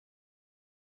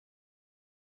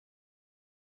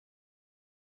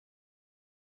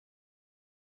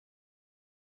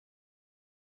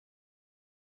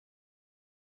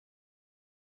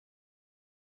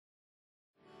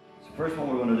First one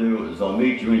we're going to do is I'll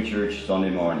meet you in church Sunday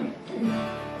morning.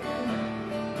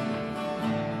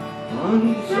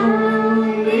 On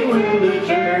Sunday when the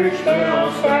church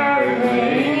bells start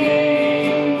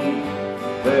ringing,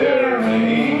 they're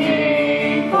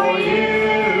ringing for you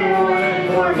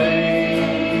and for me.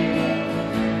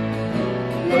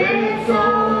 Let's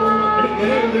all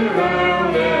together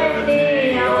round at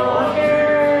the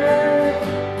altar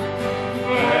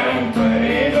and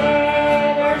pray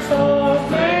that our souls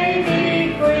may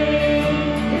be free.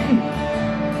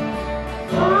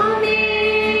 I'll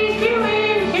meet you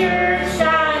in church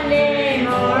Sunday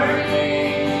morning,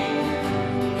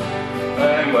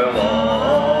 and we'll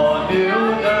all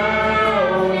kneel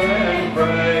down and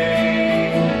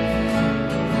pray.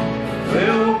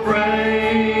 We'll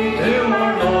pray to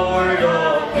our Lord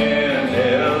up in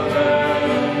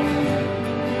heaven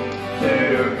to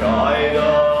guide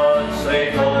us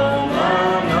safe home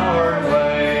on our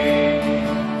way.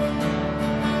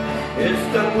 It's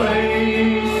the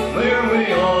place where we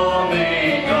all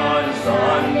meet on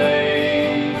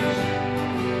Sundays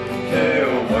to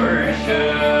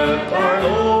worship our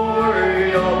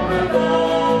Lord up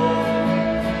above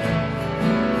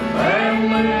and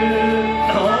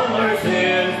lift all our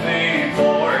sins be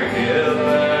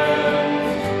forgiven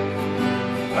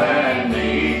and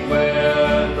meet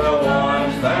with the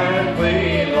ones that we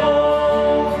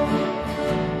love.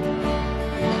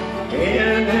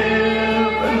 In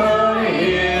heaven I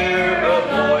hear a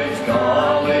voice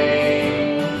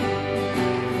calling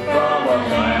from a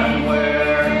land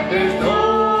where there's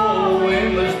no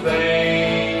endless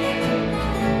pain.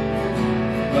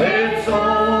 Let's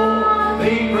all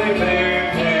be prepared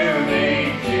to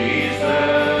meet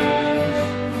Jesus.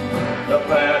 The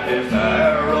path is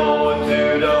narrow to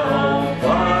the home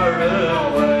far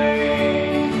away.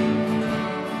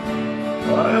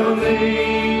 I'll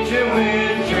meet you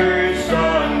in church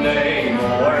Sunday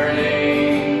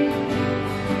morning,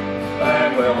 and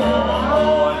we'll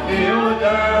all kneel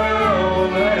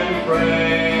down and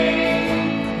pray.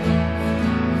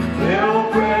 We'll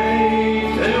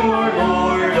pray to our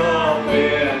Lord up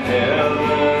in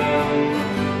heaven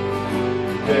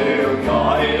to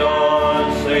guide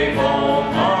us safe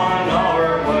home on our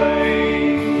way.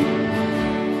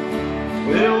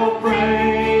 We'll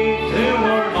pray to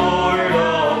our Lord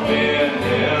up in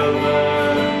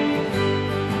heaven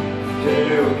to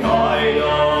guide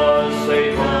us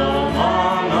safe home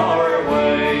on our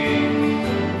way.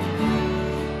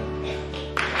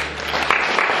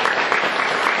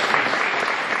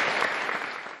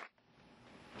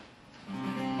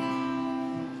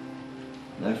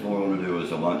 Next one we're going to do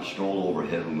is I want to stroll over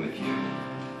heaven with you.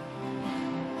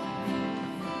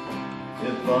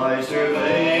 If I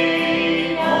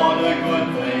survey all the good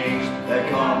things that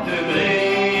come to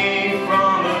me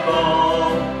from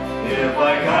above, if I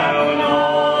count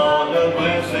all the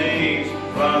blessings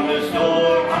from the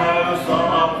storehouse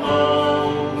of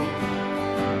love,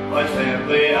 I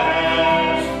simply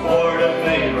ask for the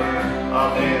favor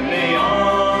of Him, the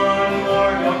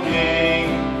immortal King,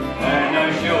 and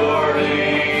I'm sure He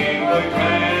would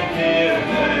grant it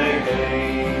again.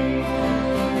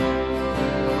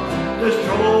 To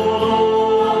stroll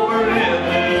over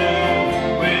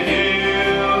heaven with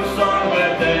you some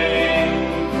good day,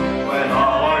 when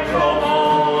all our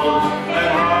troubles and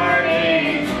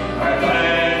heartaches are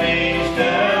vanished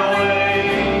away,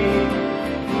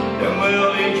 and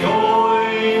we'll enjoy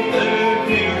the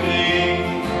beauty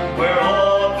where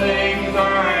all things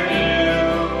are new.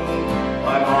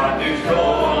 I want to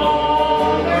stroll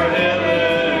over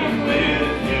heaven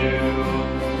with you.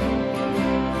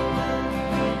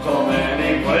 So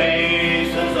many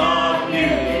places of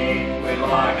beauty we'd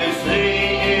like to see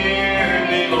here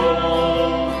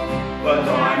below, but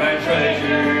time and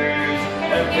treasures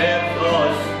have kept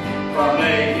us from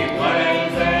making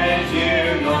plans, as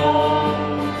you know.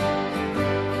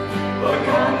 But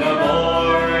come the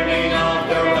morning of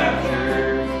the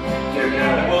rapture,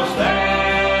 together we'll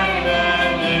stand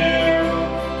anew,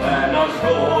 and I'll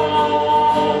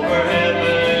stroll over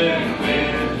heaven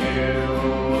with you.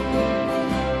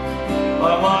 I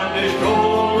want to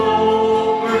stroll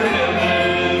over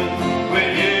heaven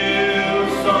with you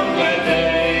some good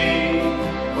day,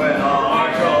 when all our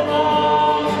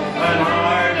troubles and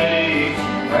heartaches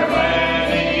are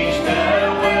vanished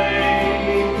away,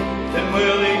 and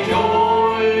we'll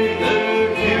enjoy the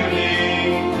beauty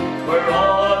where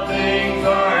all things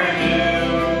are new.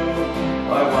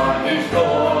 I want to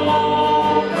stroll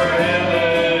over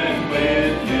heaven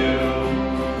with you.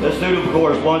 Let's do the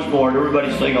chorus once more and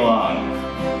everybody sing along.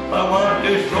 I want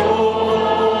to stroll